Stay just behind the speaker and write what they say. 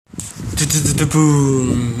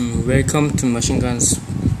Boom! Welcome to Machine Guns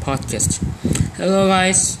Podcast. Hello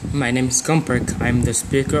guys, my name is Gumperk. I'm the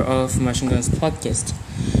speaker of Machine Guns Podcast.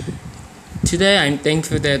 Today I'm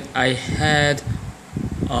thankful that I had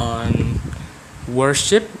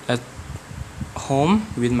worship at home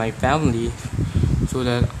with my family so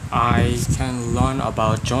that I can learn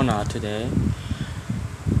about Jonah today.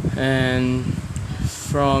 And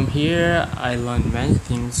from here I learned many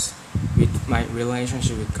things with my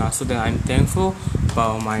relationship with God, so that I'm thankful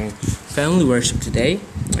about my family worship today.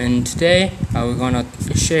 And today I'm gonna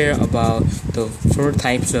share about the 4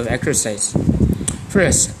 types of exercise.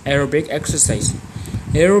 First, aerobic exercise.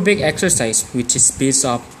 Aerobic exercise, which speeds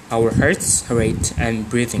up our heart rate and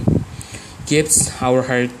breathing, gives our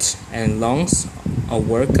heart and lungs a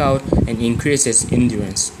workout and increases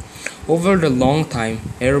endurance. Over the long time,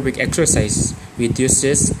 aerobic exercise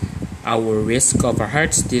reduces our risk of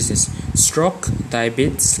heart disease, stroke,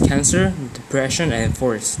 diabetes, cancer, depression, and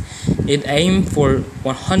falls. It aims for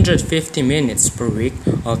 150 minutes per week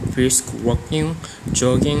of brisk walking,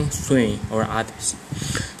 jogging, swimming, or others.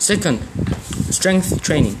 Second, strength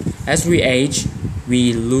training. As we age,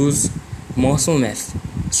 we lose muscle mass.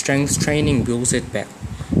 Strength training builds it back.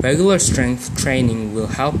 Regular strength training will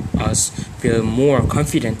help us feel more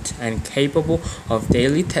confident and capable of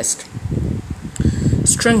daily tasks.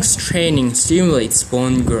 Strength training stimulates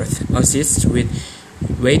bone growth, assists with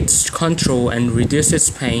weight control, and reduces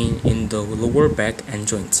pain in the lower back and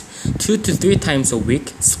joints. 2 to 3 times a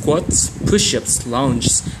week, squats, push-ups,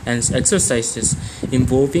 lunges, and exercises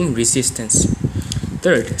involving resistance.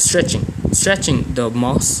 Third, stretching. Stretching the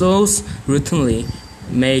muscles routinely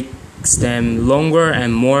makes them longer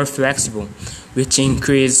and more flexible, which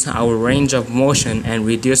increases our range of motion and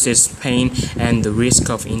reduces pain and the risk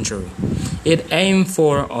of injury. It aims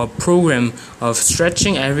for a program of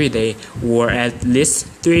stretching every day or at least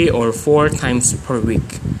 3 or 4 times per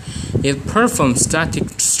week. It performs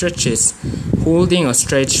static stretches, holding a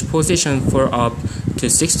stretched position for up to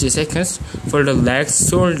 60 seconds for the legs,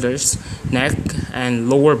 shoulders, neck, and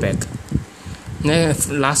lower back.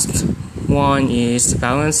 Last one is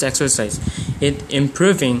balance exercise. It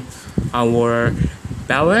improving our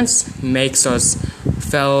balance, makes us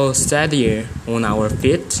feel steadier on our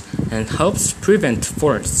feet, and helps prevent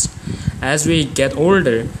falls. As we get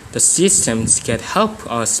older, the systems can help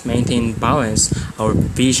us maintain balance, our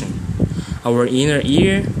vision, our inner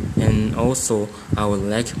ear, and also our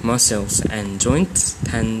leg muscles and joints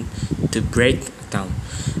tend to break down.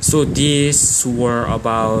 So these were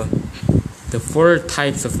about the 4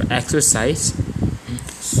 types of exercise.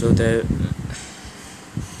 So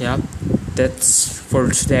that's for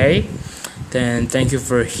today. Then thank you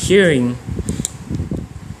for hearing,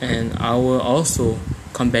 and I will also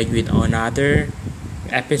come back with another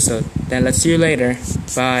episode. Then let's see you later.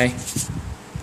 Bye.